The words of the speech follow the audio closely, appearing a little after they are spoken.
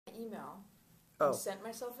email. Oh. And sent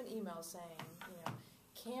myself an email saying,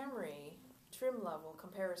 Camry trim level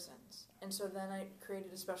comparisons. And so then I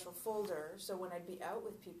created a special folder, so when I'd be out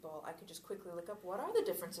with people, I could just quickly look up what are the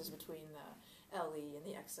differences between the LE and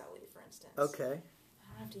the XLE, for instance. Okay. I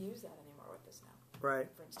don't have to use that anymore with this now. Right.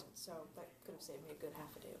 For instance, so that could have saved me a good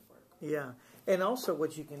half a day of work. Yeah, and also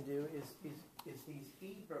what you can do is these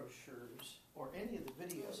e-brochures or any of the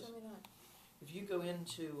videos. Show me that. If you go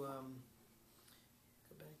into,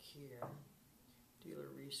 go back here, dealer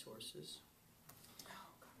resources. Oh,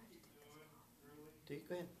 God, I have to take this. Do you?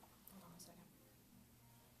 Go ahead. Hold on a second.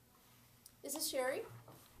 Is this Sherry?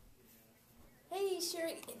 Hey,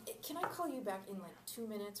 Sherry, can I call you back in like 2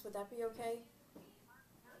 minutes? Would that be okay?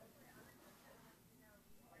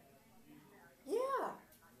 Yeah.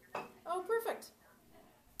 Oh, perfect.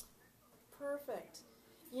 Perfect.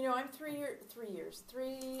 I'm 3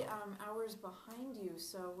 hours behind you,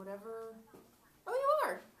 so whatever. Oh, you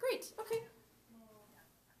are. Great. Okay.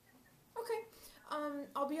 Okay.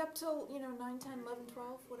 I'll be up till 9, 10, 11,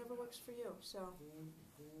 12, whatever works for you. So.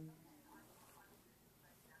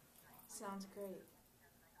 Sounds great.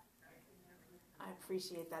 I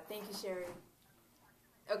appreciate that. Thank you, Sherry.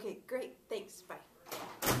 Okay, great. Thanks. Bye.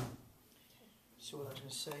 So what I was going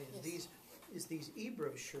to say is Yes. these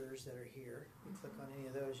e-brochures that are here. You click on any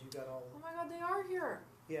of those, you got all. Oh my God, they are here.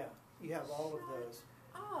 Yeah, you have all of those.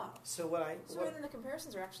 Ah. So then the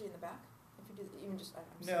comparisons are actually in the back. If you do even just.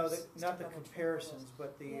 not the comparisons,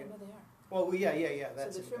 but the. Yeah, no, they are. Well, yeah.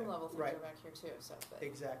 That's so the trim level things right. are back here too. So. But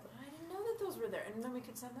Exactly. I didn't know that those were there, and then we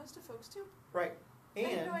could send those to folks too. Right. I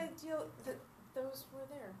had And no idea that those were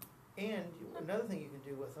there. and another thing you can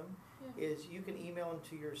do with them is you can email them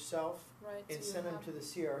to yourself Right. and so send them to the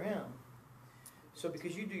CRM. So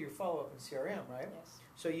because you do your follow-up in CRM, right? Yes.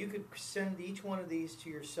 So you could send each one of these to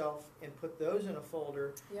yourself and put those in a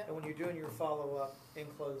folder. Yep. And when you're doing your follow-up,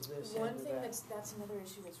 enclose this One into thing that. that's another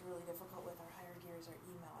issue that's really difficult with our higher gear is our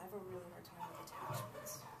email. I have a really hard time with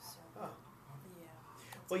attachments. So Oh. yeah.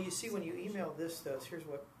 Well, you see, when you email this, here's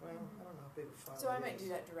what. Well, I don't know how big a file. So I it might is. do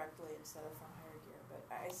that directly instead of from higher gear, but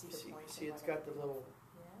I see the point. See, it's got the little.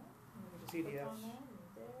 Yeah. And we just PDF. click on that, and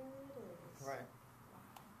there it is. Right.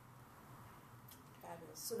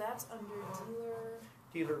 Fabulous. So that's under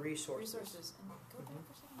Dealer resources. resources. And go back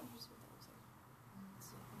for a second. Let me just see what that looks like. Let's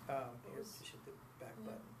see. Here, just hit the back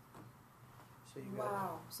button. So you got.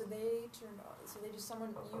 Wow. So they turned. So they just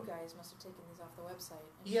you guys must have taken these off the website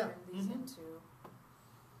and Yeah. turned these into.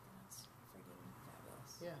 That's friggin'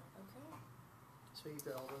 fabulous. Yeah. Okay. So you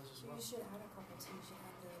got all those as So well. you should add a couple too. You should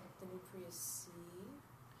have the new Prius C.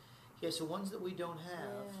 Yeah, so ones that we don't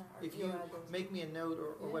have, Yeah, if you'll you add those. make me a note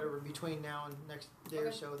or Yeah. whatever between now and next day or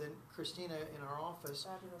Okay. so, then Christina in our office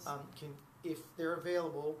Fabulous. can, if they're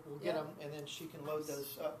available, we'll get Yeah. them, and then she can load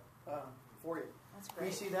those up for you. That's You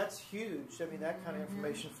great. see, that's huge. I mean, that kind of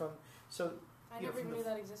information from I you know, never from knew the-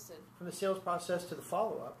 that existed. from the sales process to the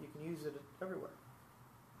follow-up, you can use it everywhere.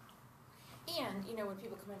 And when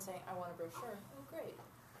people come in saying, "I want a brochure," oh great.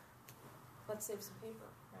 Let's save some paper,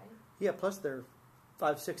 right? Yeah, plus they're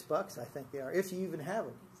 $5-6, I think they are, if you even have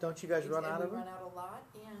them. Don't you guys run out of We them? run out a lot,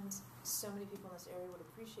 and so many people in this area would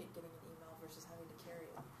appreciate getting an email versus having to carry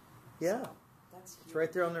it. Yeah. So that's huge. It's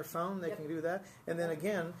right there on their phone. They Yep. can do that. And then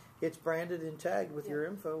again, it's branded and tagged with your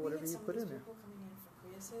info, whatever you put in there. We get some of these people coming in from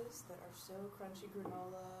Priuses that are so crunchy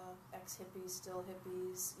granola, ex-hippies, still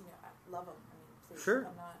hippies. I love them. I mean, please. Sure.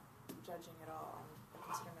 I'm not judging at all. I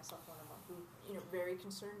consider myself one of them who, very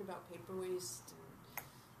concerned about paper waste, and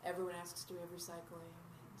everyone asks to do recycling,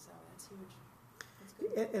 and so that's huge. That's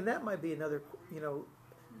good. And that might be another,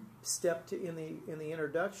 step in the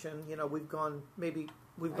introduction. We've gone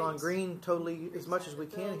Right. green totally as much as we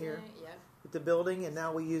can here Building, yeah. with the building, and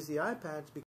now we use the iPads